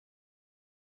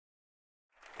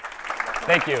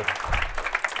Thank you.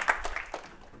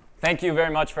 Thank you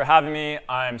very much for having me.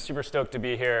 I'm super stoked to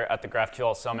be here at the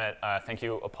GraphQL Summit. Thank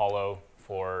you, Apollo,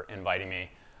 for inviting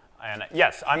me. And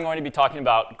yes, I'm going to be talking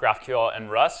about GraphQL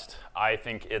and Rust. I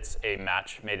think it's a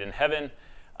match made in heaven.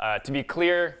 To be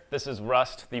clear, this is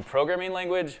Rust, the programming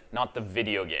language, not the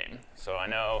video game. So I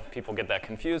know people get that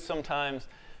confused sometimes,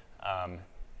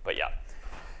 but yeah.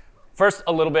 First,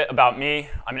 a little bit about me.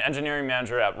 I'm an engineering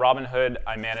manager at Robinhood.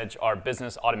 I manage our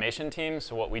business automation team.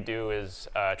 So what we do is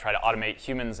try to automate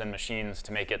humans and machines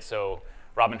to make it so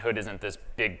Robinhood isn't this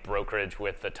big brokerage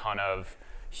with a ton of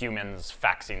humans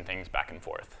faxing things back and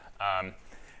forth.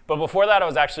 But before that, I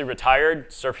was actually retired,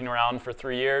 surfing around for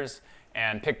 3 years,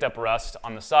 and picked up Rust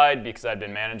on the side because I'd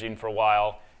been managing for a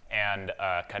while and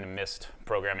kind of missed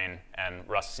programming. And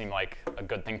Rust seemed like a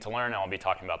good thing to learn, and I'll be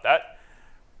talking about that.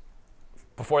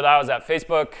 Before that, I was at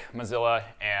Facebook, Mozilla,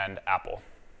 and Apple.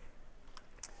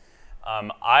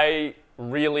 I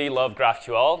really love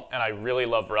GraphQL, and I really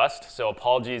love Rust. So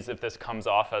apologies if this comes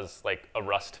off as like a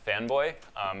Rust fanboy.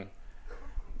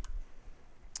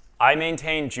 I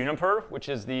maintain Juniper, which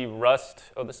is the Rust.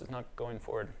 Oh, this is not going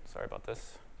forward. Sorry about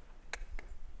this.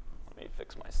 Let me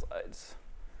fix my slides.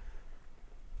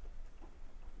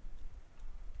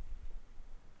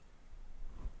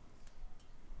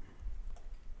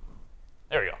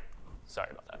 There we go. Sorry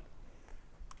about that.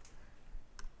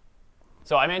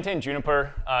 So I maintain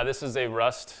Juniper. This is a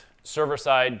Rust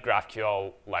server-side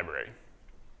GraphQL library.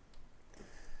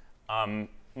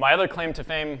 My other claim to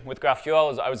fame with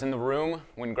GraphQL is I was in the room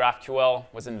when GraphQL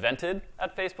was invented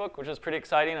at Facebook, which was pretty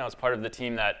exciting. I was part of the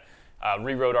team that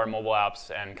rewrote our mobile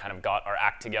apps and kind of got our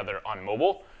act together on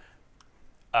mobile.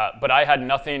 But I had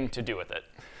nothing to do with it.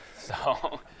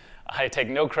 So I take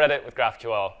no credit with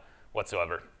GraphQL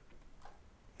whatsoever.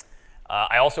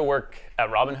 I also work at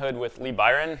Robinhood with Lee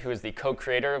Byron, who is the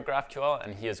co-creator of GraphQL,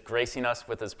 and he is gracing us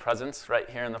with his presence right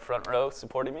here in the front row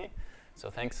supporting me. So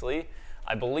thanks, Lee.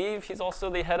 I believe he's also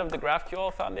the head of the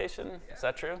GraphQL Foundation. Yeah. Is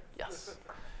that true? Yes.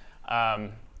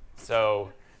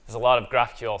 So there's a lot of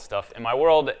GraphQL stuff in my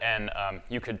world, and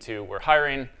you could too. We're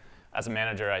hiring. As a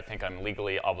manager, I think I'm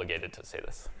legally obligated to say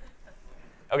this.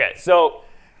 OK, so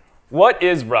what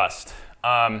is Rust?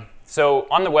 So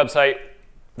on the website,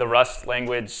 the Rust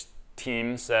language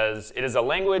team says, it is a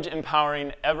language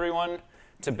empowering everyone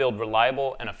to build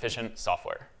reliable and efficient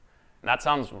software. And that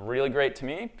sounds really great to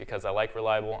me because I like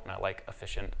reliable and I like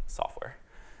efficient software.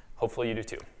 Hopefully you do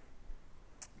too.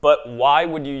 But why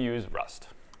would you use Rust?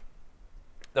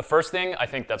 The first thing I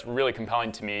think that's really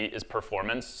compelling to me is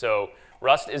performance. So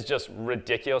Rust is just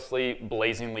ridiculously,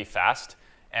 blazingly fast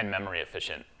and memory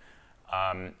efficient.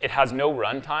 It has no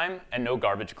runtime and no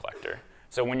garbage collector.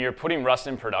 So when you're putting Rust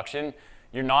in production,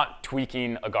 you're not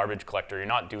tweaking a garbage collector. You're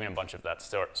not doing a bunch of that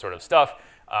sort of stuff.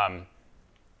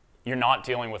 You're not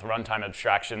dealing with runtime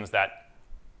abstractions that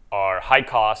are high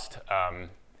cost.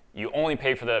 You only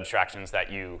pay for the abstractions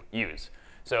that you use.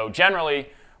 So generally,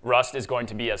 Rust is going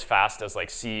to be as fast as like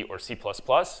C or C++,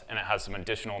 and it has some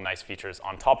additional nice features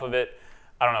on top of it.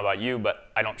 I don't know about you, but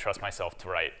I don't trust myself to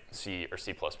write C or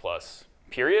C++,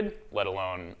 period, let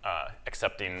alone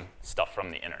accepting stuff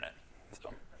from the internet. So.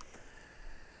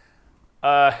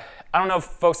 I don't know if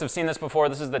folks have seen this before.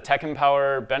 This is the Tech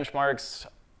Empower benchmarks.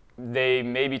 They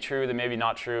may be true, they may be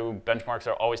not true. Benchmarks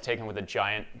are always taken with a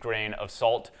giant grain of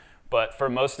salt. But for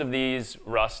most of these,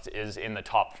 Rust is in the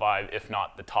top 5, if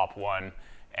not the top 1.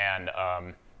 And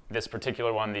this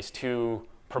particular one, these 2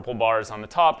 purple bars on the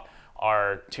top,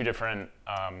 are 2 different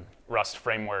Rust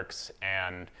frameworks.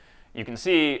 And you can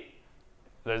see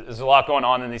there's a lot going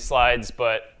on in these slides,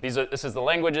 but this is the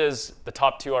languages. The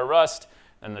top 2 are Rust.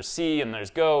 And there's C, and there's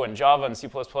Go, and Java, and C++,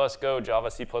 Go, Java,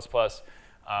 C++.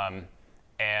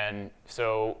 And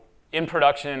so in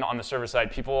production on the server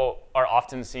side, people are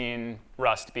often seeing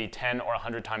Rust be 10 or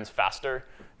 100 times faster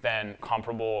than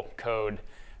comparable code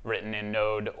written in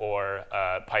Node or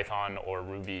Python or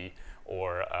Ruby.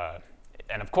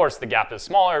 And of course, the gap is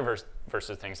smaller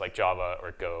versus things like Java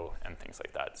or Go and things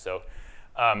like that. So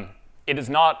it is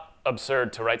not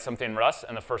absurd to write something in Rust,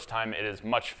 and the first time it is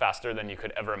much faster than you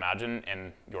could ever imagine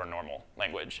in your normal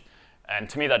language. And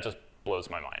to me, that just blows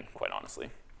my mind, quite honestly.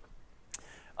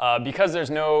 Because there's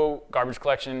no garbage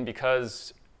collection,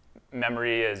 because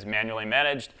memory is manually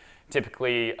managed,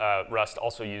 typically Rust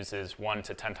also uses 1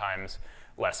 to 10 times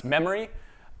less memory.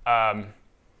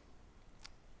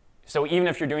 So even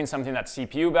if you're doing something that's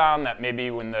CPU bound, that maybe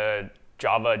when the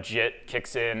Java JIT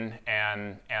kicks in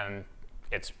and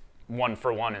it's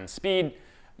 1-for-1 in speed,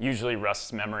 usually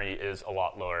Rust's memory is a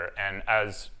lot lower. And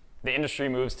as the industry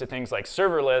moves to things like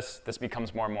serverless, this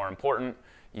becomes more and more important.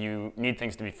 You need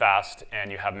things to be fast,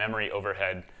 and you have memory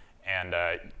overhead, And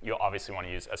you'll obviously want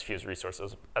to use as few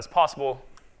resources as possible.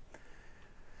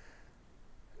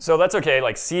 So that's OK.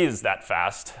 Like C is that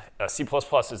fast. C++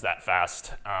 is that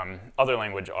fast. Other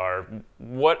language are.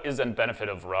 What is the benefit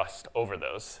of Rust over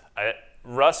those?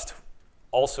 Rust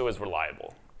also is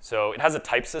reliable. So it has a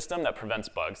type system that prevents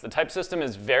bugs. The type system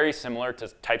is very similar to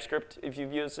TypeScript if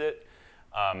you've used it.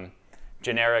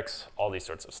 Generics, all these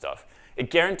sorts of stuff. It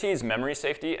guarantees memory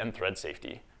safety and thread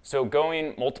safety. So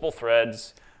going multiple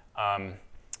threads,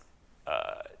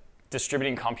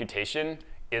 distributing computation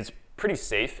is pretty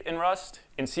safe in Rust.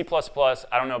 In C++, I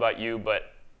don't know about you,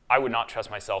 but I would not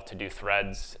trust myself to do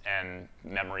threads and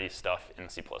memory stuff in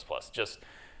C++.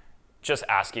 Just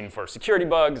asking for security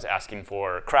bugs, asking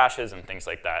for crashes, and things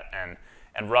like that.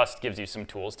 And Rust gives you some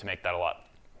tools to make that a lot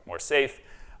more safe.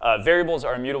 Variables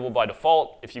are immutable by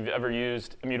default. If you've ever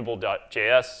used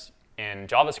immutable.js in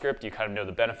JavaScript, you kind of know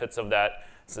the benefits of that.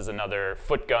 This is another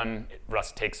foot gun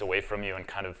Rust takes away from you and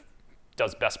kind of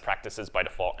does best practices by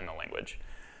default in the language.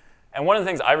 And one of the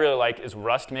things I really like is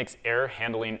Rust makes error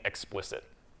handling explicit.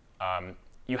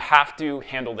 You have to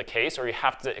handle the case, or you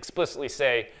have to explicitly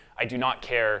say, I do not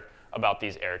care about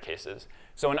these error cases.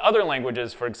 So in other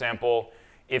languages, for example,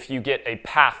 if you get a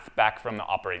path back from the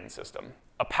operating system,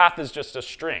 a path is just a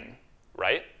string,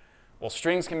 right? Well,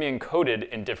 strings can be encoded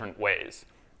in different ways.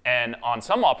 And on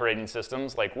some operating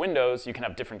systems, like Windows, you can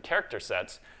have different character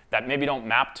sets that maybe don't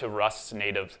map to Rust's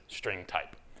native string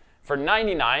type. For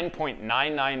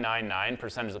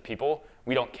 99.9999% of people,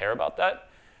 we don't care about that.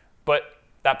 But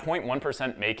that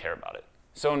 0.1% may care about it.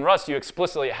 So in Rust, you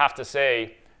explicitly have to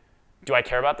say, do I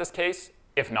care about this case?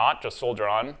 If not, just soldier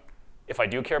on. If I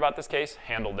do care about this case,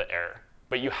 handle the error.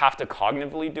 But you have to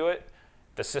cognitively do it.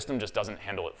 The system just doesn't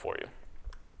handle it for you.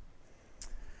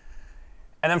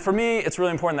 And then for me, it's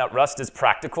really important that Rust is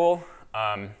practical.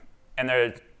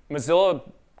 Mozilla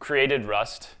created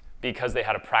Rust because they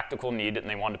had a practical need and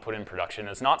they wanted to put it in production.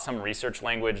 It's not some research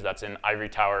language that's in ivory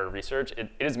tower research.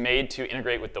 It is made to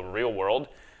integrate with the real world.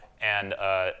 And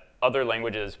other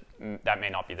languages, that may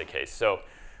not be the case. So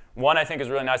one I think is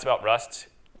really nice about Rust,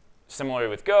 similarly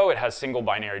with Go, it has single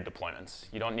binary deployments.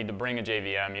 You don't need to bring a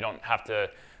JVM. You don't have to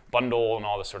bundle and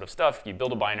all this sort of stuff. You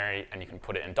build a binary, and you can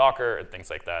put it in Docker and things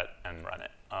like that and run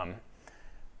it.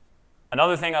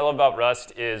 Another thing I love about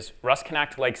Rust is Rust can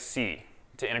act like C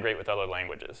to integrate with other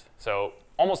languages. So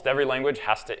almost every language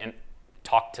has to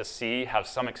talk to C, have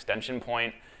some extension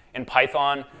point. In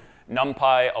Python,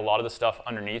 NumPy, a lot of the stuff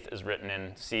underneath is written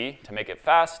in C to make it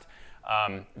fast.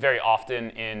 Very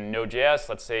often in Node.js,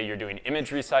 let's say you're doing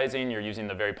image resizing, you're using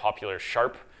the very popular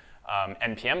Sharp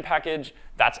NPM package.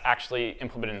 That's actually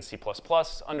implemented in C++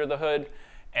 under the hood.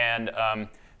 And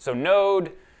so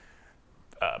Node,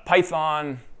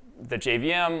 Python, the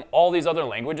JVM, all these other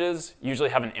languages usually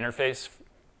have an interface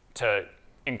to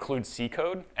include C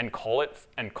code and call it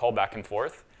and call back and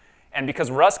forth. And because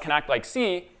Rust can act like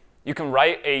C, you can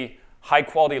write a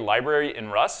high-quality library in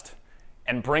Rust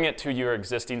and bring it to your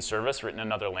existing service written in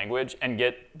another language and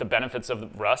get the benefits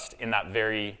of Rust in that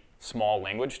very small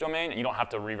language domain, and you don't have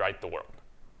to rewrite the world.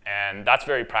 And that's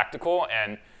very practical,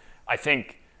 and I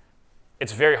think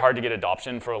it's very hard to get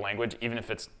adoption for a language, even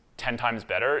if it's 10 times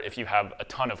better, if you have a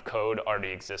ton of code already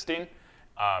existing.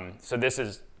 So this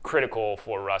is critical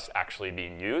for Rust actually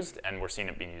being used, and we're seeing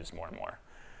it being used more and more.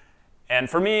 And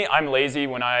for me, I'm lazy.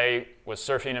 When I was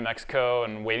surfing in Mexico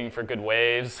and waiting for good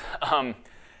waves, I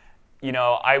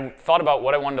thought about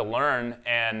what I wanted to learn,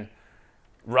 and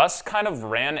Rust kind of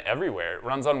ran everywhere. It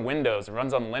runs on Windows, it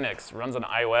runs on Linux, it runs on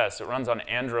iOS, it runs on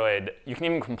Android. You can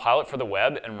even compile it for the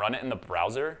web and run it in the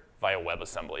browser via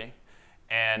WebAssembly.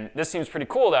 And this seems pretty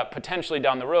cool that potentially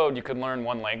down the road you could learn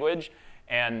one language,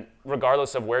 and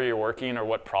regardless of where you're working or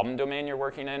what problem domain you're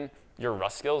working in, your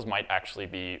Rust skills might actually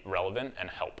be relevant and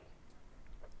help.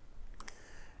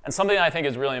 And something I think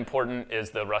is really important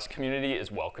is the Rust community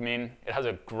is welcoming. It has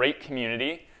a great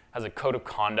community, has a code of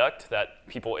conduct that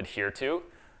people adhere to.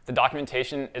 The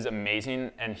documentation is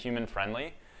amazing and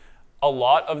human-friendly. A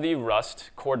lot of the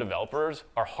Rust core developers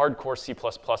are hardcore C++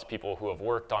 people who have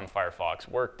worked on Firefox,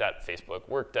 worked at Facebook,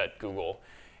 worked at Google.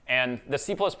 And the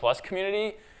C++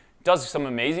 community does some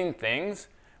amazing things,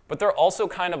 but they're also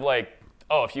kind of like,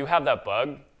 oh, if you have that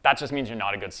bug, that just means you're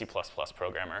not a good C++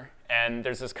 programmer. And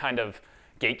there's this kind of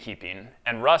gatekeeping.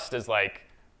 And Rust is like,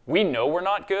 we know we're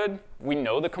not good. We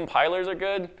know the compilers are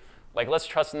good. Like, let's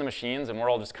trust in the machines, and we're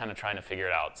all just kind of trying to figure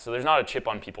it out. So there's not a chip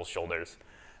on people's shoulders.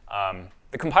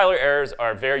 The compiler errors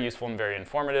are very useful and very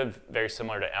informative, very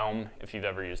similar to Elm, if you've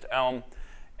ever used Elm.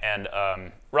 And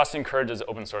Rust encourages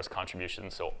open source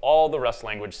contributions. So all the Rust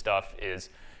language stuff is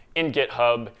in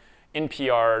GitHub, in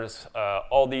PRs,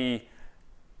 all the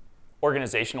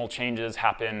organizational changes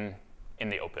happen in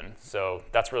the open. So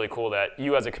that's really cool that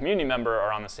you as a community member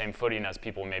are on the same footing as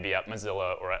people maybe at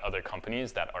Mozilla or at other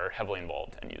companies that are heavily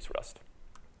involved and use Rust.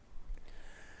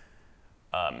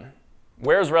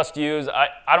 Where is Rust used?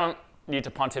 I don't need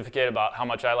to pontificate about how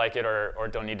much I like it or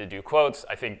don't need to do quotes.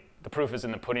 I think the proof is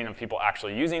in the pudding of people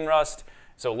actually using Rust.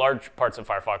 So large parts of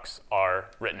Firefox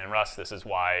are written in Rust. This is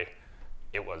why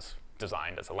it was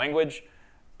designed as a language.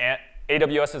 And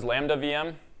AWS's Lambda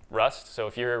VM, Rust. So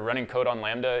if you're running code on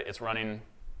Lambda, it's running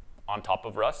on top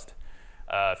of Rust.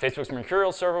 Facebook's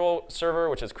Mercurial server,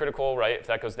 which is critical, right? If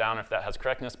that goes down, if that has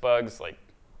correctness bugs, like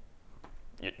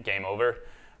game over.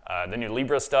 The new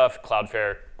Libra stuff,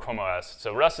 Cloudflare, Chrome OS.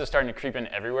 So Rust is starting to creep in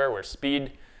everywhere where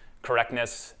speed,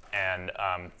 correctness, and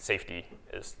safety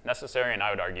is necessary. And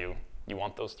I would argue you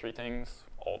want those three things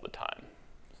all the time.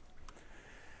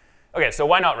 OK, so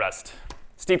why not Rust?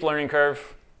 Steep learning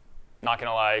curve, not going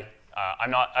to lie. I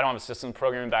don't have a systems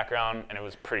programming background, and it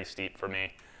was pretty steep for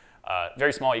me.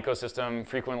 Very small ecosystem.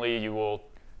 Frequently, you will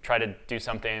try to do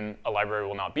something, a library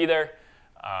will not be there.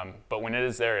 But when it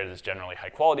is there, it is generally high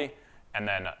quality. And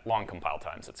then long compile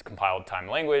times. It's a compiled time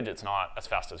language. It's not as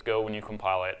fast as Go when you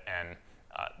compile it. And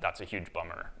that's a huge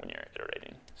bummer when you're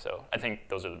iterating. So I think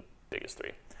those are the biggest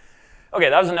three. OK,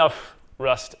 that was enough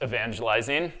Rust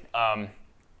evangelizing.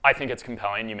 I think it's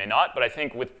compelling. You may not. But I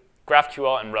think with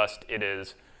GraphQL and Rust, it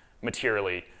is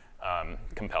materially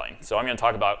compelling. So I'm going to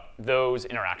talk about those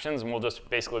interactions. And we'll just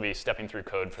basically be stepping through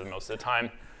code for most of the time.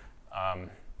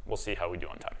 We'll see how we do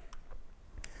on time.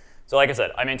 So like I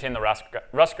said, I maintain the Rust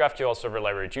GraphQL server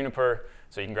library Juniper.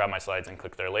 So you can grab my slides and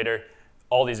click there later.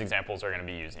 All these examples are going to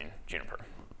be using Juniper.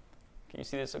 Can you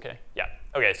see this OK? Yeah.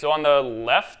 OK, so on the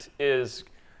left is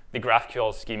the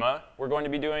GraphQL schema we're going to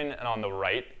be doing. And on the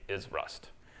right is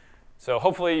Rust. So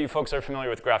hopefully you folks are familiar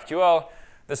with GraphQL.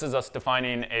 This is us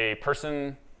defining a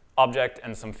person object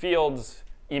and some fields.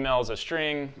 Email is a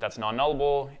string that's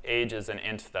non-nullable. Age is an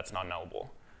int that's non-nullable.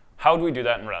 How do we do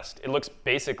that in Rust? It looks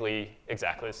basically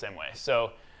exactly the same way.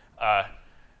 So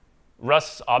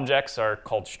Rust's objects are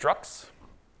called structs.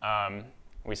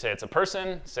 We say it's a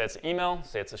person, say it's email,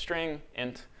 say it's a string,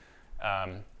 int.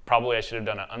 Probably I should have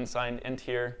done an unsigned int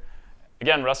here.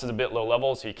 Again, Rust is a bit low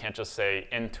level, so you can't just say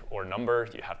int or number.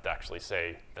 You have to actually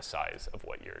say the size of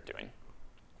what you're doing.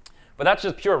 But that's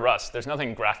just pure Rust. There's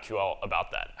nothing GraphQL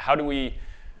about that. How do we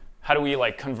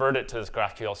like convert it to this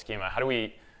GraphQL schema? How do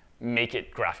we make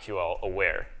it GraphQL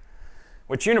aware?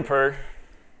 With Juniper,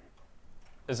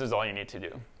 this is all you need to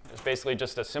do. It's basically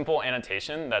just a simple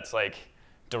annotation that's like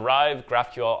derive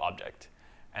GraphQL object.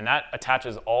 And that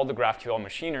attaches all the GraphQL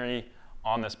machinery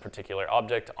on this particular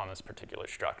object, on this particular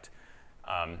struct.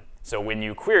 So when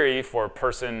you query for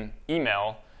person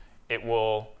email, it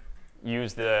will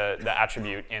use the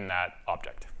attribute in that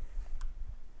object.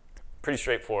 Pretty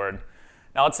straightforward.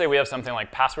 Now let's say we have something like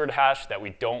password hash that we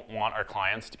don't want our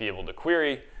clients to be able to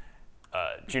query.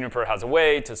 Juniper has a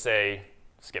way to say,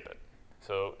 skip it.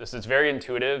 So this is very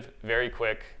intuitive, very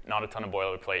quick, not a ton of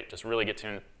boilerplate, just really get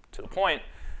to the point.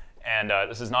 And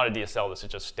this is not a DSL, this is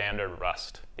just standard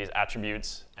Rust. These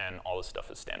attributes and all this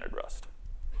stuff is standard Rust.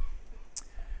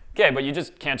 OK, but you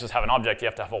just can't just have an object, you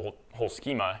have to have a whole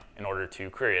schema in order to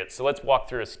query it. So let's walk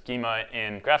through a schema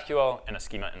in GraphQL and a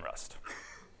schema in Rust.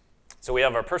 So we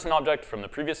have our person object from the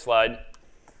previous slide.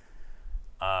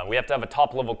 We have to have a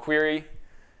top-level query.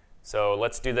 So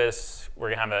let's do this. We're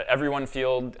going to have an everyone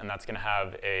field, and that's going to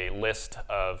have a list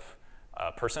of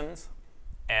persons.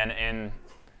 And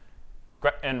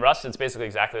in Rust, it's basically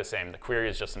exactly the same. The query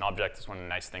is just an object. It's one of the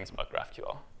nice things about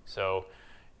GraphQL. So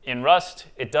in Rust,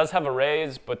 it does have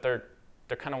arrays, but they're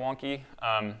kind of wonky.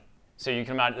 So you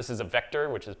can imagine this is a vector,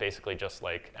 which is basically just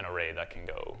like an array that can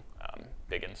go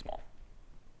big and small.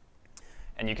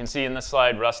 And you can see in this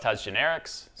slide, Rust has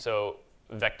generics. So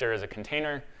vector is a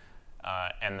container,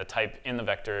 and the type in the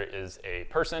vector is a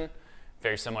person,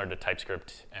 very similar to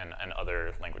TypeScript and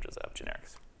other languages that have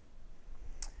generics.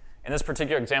 In this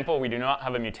particular example, we do not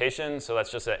have a mutation, so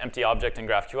that's just an empty object in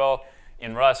GraphQL.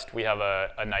 In Rust, we have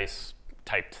a nice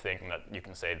typed thing that you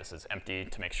can say this is empty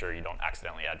to make sure you don't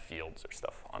accidentally add fields or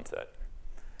stuff onto it.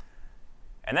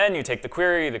 And then you take the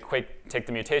query, take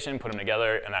the mutation, put them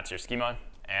together, and that's your schema.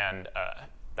 And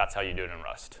that's how you do it in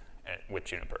Rust with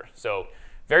Juniper. So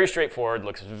very straightforward,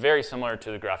 looks very similar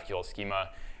to the GraphQL schema.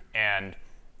 And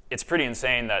it's pretty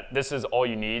insane that this is all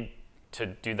you need to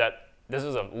do that. This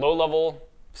is a low-level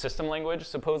system language,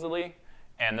 supposedly.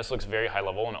 And this looks very high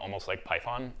level and almost like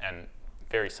Python, and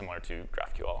very similar to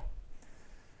GraphQL.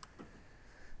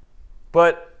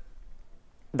 But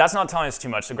that's not telling us too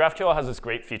much. So GraphQL has this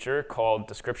great feature called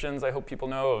descriptions, I hope people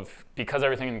know, of because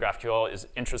everything in GraphQL is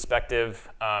introspective,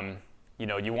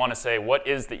 you want to say, what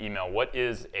is the email? What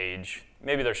is age?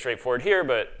 Maybe they're straightforward here,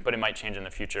 but it might change in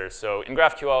the future. So in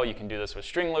GraphQL, you can do this with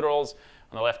string literals.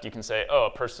 On the left, you can say, oh,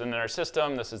 a person in our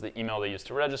system, this is the email they used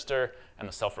to register, and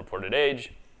the self-reported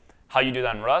age. How you do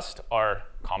that in Rust are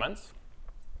comments.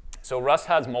 So Rust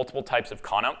has multiple types of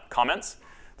comments.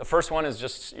 The first one is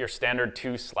just your standard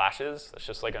 2 slashes. That's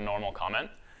just like a normal comment.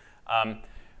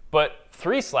 But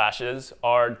 3 slashes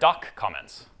are doc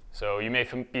comments. So you may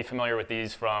be familiar with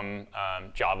these from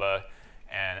Java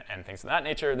and things of that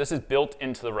nature. This is built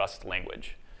into the Rust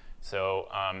language. So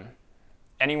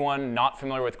anyone not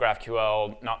familiar with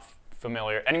GraphQL,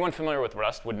 anyone familiar with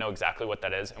Rust would know exactly what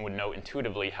that is and would know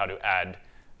intuitively how to add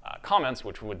comments,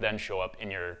 which would then show up in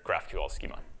your GraphQL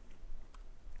schema.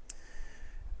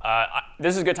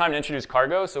 This is a good time to introduce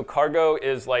Cargo. So Cargo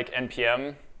is like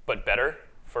NPM, but better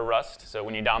for Rust. So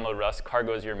when you download Rust,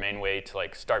 Cargo is your main way to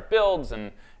start builds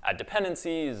and add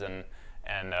dependencies and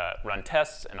run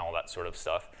tests and all that sort of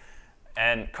stuff.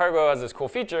 And Cargo has this cool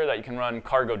feature that you can run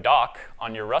Cargo doc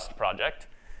on your Rust project,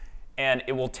 and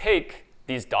it will take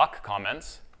these doc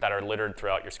comments that are littered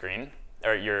throughout your screen,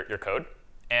 or your code,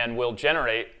 and will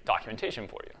generate documentation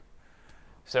for you.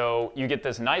 So you get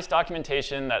this nice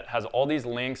documentation that has all these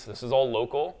links. This is all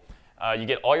local. You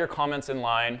get all your comments in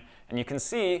line, and you can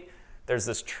see there's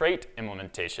this trait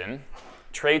implementation.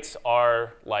 Traits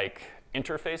are like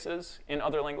interfaces in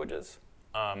other languages,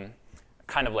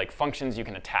 kind of like functions you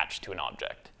can attach to an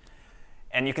object.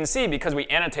 And you can see, because we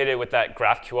annotated with that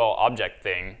GraphQL object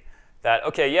thing, that,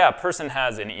 OK, yeah, a person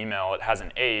has an email, it has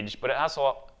an age, but it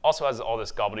also has all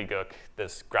this gobbledygook,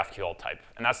 this GraphQL type.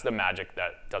 And that's the magic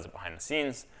that does it behind the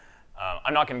scenes.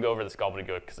 I'm not going to go over this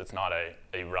gobbledygook because it's not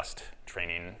a Rust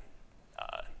training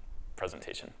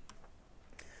presentation.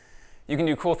 You can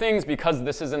do cool things because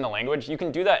this is in the language. You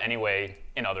can do that anyway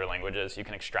in other languages. You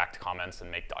can extract comments and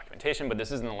make documentation, but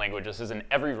this is in the language. This is in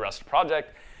every Rust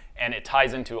project, and it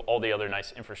ties into all the other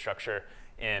nice infrastructure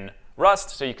in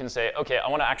Rust. So you can say, OK, I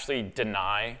want to actually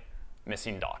deny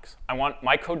missing docs. I want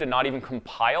my code to not even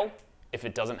compile if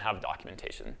it doesn't have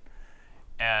documentation.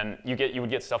 And you would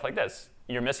get stuff like this.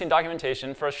 You're missing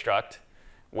documentation for a struct,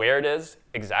 where it is,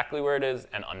 exactly where it is,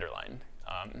 and underlined.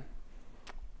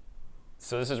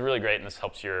 So this is really great, and this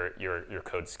helps your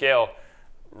code scale.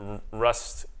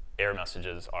 Rust error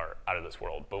messages are out of this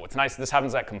world. But what's nice, this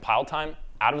happens at compile time.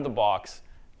 Out of the box,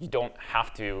 you don't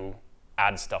have to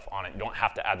add stuff on it. You don't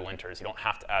have to add linters. You don't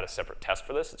have to add a separate test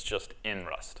for this. It's just in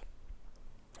Rust.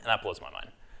 And that blows my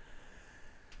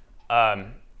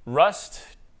mind. Rust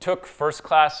took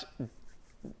first-class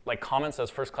comments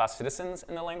as first-class citizens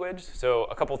in the language. So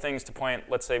a couple things to point.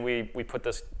 Let's say we put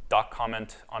this doc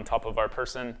comment on top of our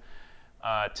person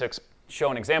to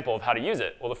show an example of how to use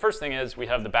it. Well, the first thing is we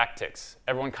have the backticks.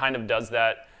 Everyone kind of does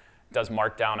that, does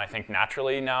Markdown, I think,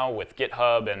 naturally now with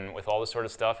GitHub and with all this sort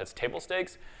of stuff. It's table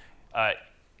stakes.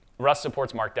 Rust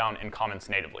supports Markdown in comments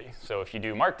natively. So if you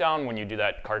do Markdown, when you do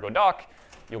that Cargo doc,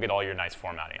 you'll get all your nice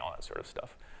formatting, all that sort of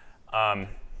stuff.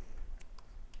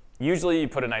 Usually, you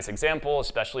put a nice example,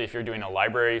 especially if you're doing a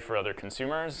library for other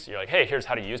consumers. You're like, hey, here's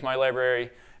how to use my library.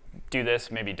 Do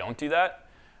this, maybe don't do that.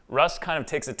 Rust kind of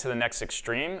takes it to the next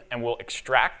extreme and will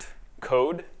extract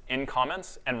code in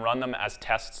comments and run them as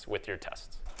tests with your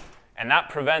tests. And that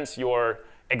prevents your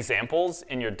examples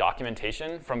in your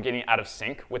documentation from getting out of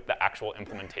sync with the actual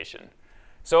implementation.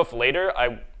 So if later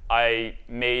I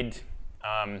made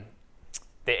the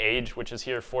age, which is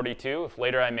here 42, if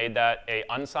later I made that a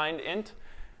unsigned int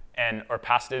or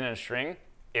passed it in a string,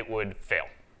 it would fail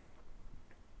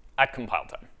at compile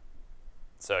time.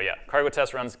 So yeah, Cargo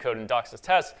test runs the code in docs as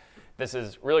tests. This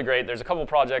is really great. There's a couple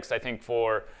projects, I think,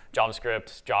 for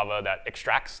JavaScript, Java, that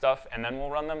extract stuff and then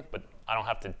we'll run them, but I don't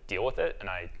have to deal with it. And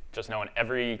I just know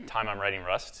every time I'm writing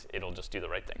Rust, it'll just do the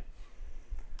right thing.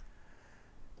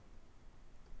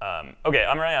 OK,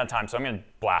 I'm running out of time, so I'm going to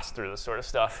blast through this sort of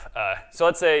stuff. So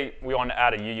let's say we want to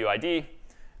add a UUID.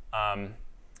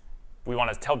 We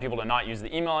want to tell people to not use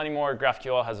the email anymore.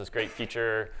 GraphQL has this great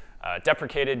feature,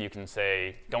 deprecated. You can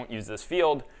say, don't use this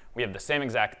field. We have the same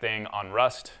exact thing on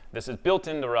Rust. This is built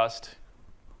into Rust,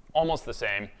 almost the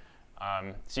same.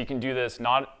 So you can do this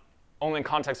not only in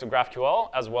context of GraphQL,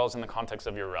 as well as in the context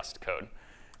of your Rust code.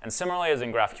 And similarly, as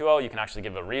in GraphQL, you can actually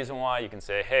give a reason why. You can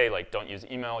say, hey, don't use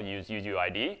email, use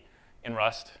UUID. In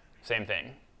Rust, same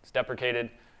thing. It's deprecated,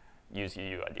 use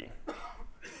UUID.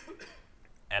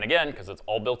 And again, because it's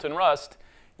all built in Rust,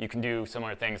 you can do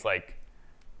similar things like,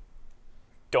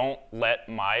 don't let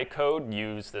my code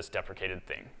use this deprecated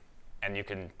thing. And you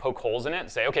can poke holes in it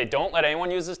and say, OK, don't let anyone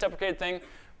use this deprecated thing,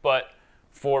 but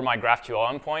for my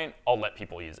GraphQL endpoint, I'll let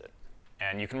people use it.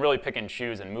 And you can really pick and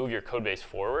choose and move your code base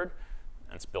forward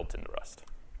and it's built into Rust.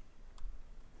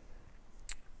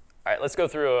 All right, let's go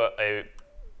through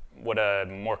what a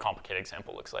more complicated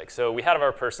example looks like. So we had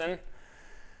our person,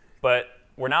 but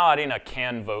we're now adding a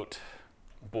can vote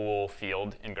bool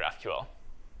field in GraphQL.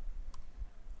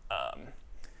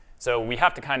 So we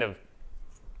have to kind of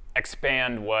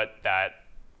expand what that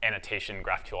annotation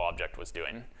GraphQL object was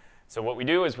doing. So what we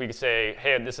do is we say,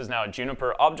 hey, this is now a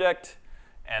Juniper object,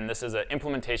 and this is an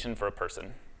implementation for a person.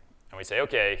 And we say,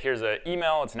 OK, here's an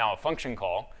email. It's now a function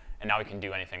call, and now we can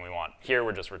do anything we want. Here,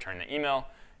 we're just returning the email.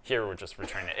 Here, we're just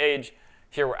returning the age.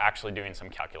 Here, we're actually doing some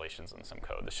calculations in some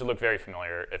code. This should look very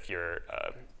familiar if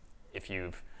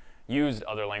you've used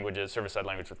other languages, server-side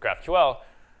language with GraphQL.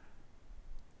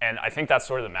 And I think that's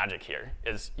sort of the magic here,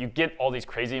 is you get all these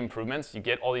crazy improvements, you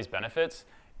get all these benefits,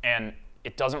 and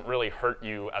it doesn't really hurt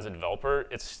you as a developer.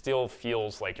 It still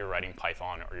feels like you're writing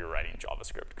Python or you're writing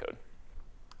JavaScript code.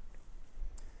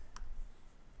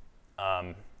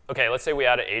 OK, let's say we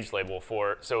add an age label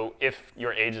for, so if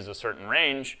your age is a certain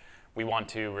range, we want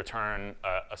to return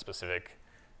a specific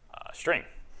string.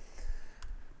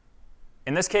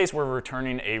 In this case, we're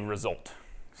returning a result.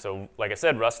 So like I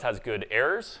said, Rust has good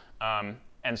errors.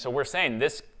 And so we're saying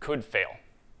this could fail.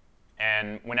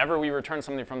 And whenever we return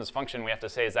something from this function, we have to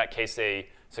say, is that case a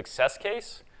success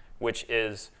case, which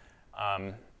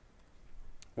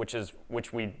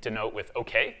we denote with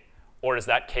OK? Or is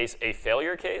that case a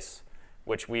failure case,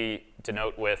 which we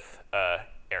denote with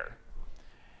error?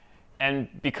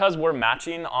 And because we're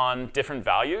matching on different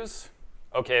values,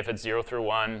 OK, if it's 0 through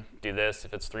 1, do this.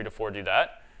 If it's 3 to 4, do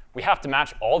that. We have to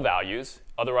match all values.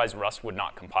 Otherwise, Rust would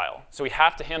not compile. So we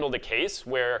have to handle the case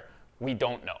where we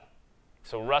don't know.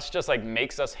 So Rust just like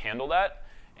makes us handle that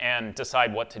and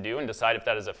decide what to do and decide if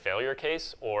that is a failure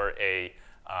case or a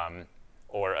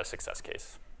success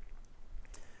case.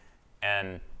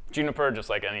 And Juniper, just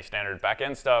like any standard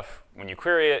backend stuff, when you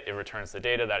query it, it returns the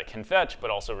data that it can fetch, but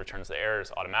also returns the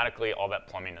errors automatically. All that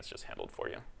plumbing is just handled for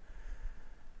you.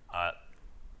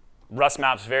 Rust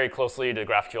maps very closely to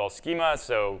GraphQL schema.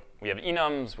 So we have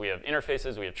enums, we have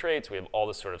interfaces, we have traits, we have all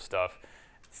this sort of stuff.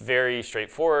 It's very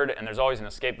straightforward, and there's always an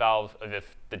escape valve of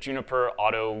if the Juniper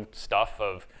auto stuff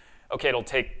of, OK, it'll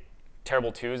take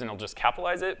terrible 2s and it'll just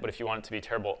capitalize it. But if you want it to be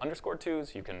terrible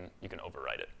 _2s, you can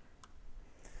overwrite it.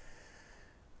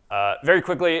 Very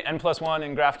quickly, n+1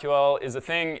 in GraphQL is a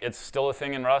thing. It's still a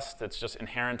thing in Rust. It's just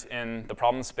inherent in the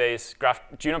problem space.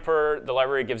 Juniper, the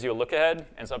library, gives you a look ahead,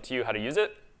 and it's up to you how to use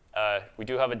it. We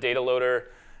do have a data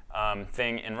loader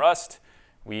thing in Rust.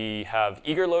 We have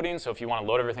eager loading, so if you want to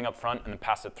load everything up front and then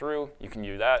pass it through, you can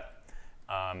do that.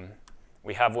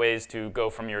 We have ways to go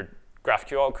from your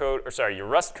GraphQL code, or sorry, your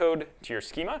Rust code to your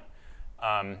schema.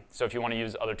 So if you want to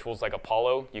use other tools like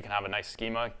Apollo, you can have a nice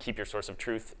schema, keep your source of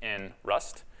truth in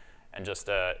Rust, and just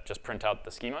print out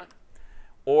the schema.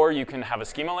 Or you can have a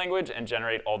schema language and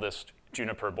generate all this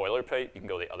Juniper boilerplate. You can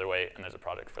go the other way, and there's a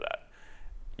project for that.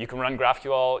 You can run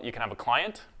GraphQL. You can have a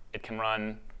client. It can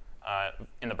run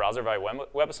in the browser via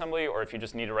WebAssembly, or if you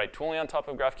just need to write tooling on top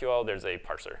of GraphQL, there's a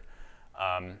parser.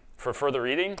 For further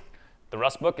reading, the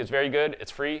Rust book is very good.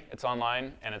 It's free. It's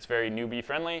online, and it's very newbie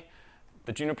friendly.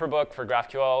 The Juniper book for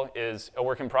GraphQL is a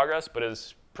work in progress, but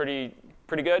is pretty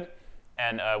good.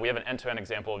 And we have an end-to-end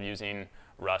example of using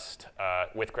Rust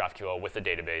with GraphQL with a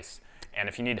database. And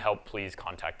if you need help, please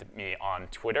contact me on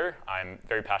Twitter. I'm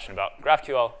very passionate about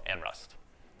GraphQL and Rust.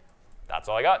 That's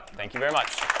all I got. Thank you very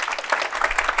much.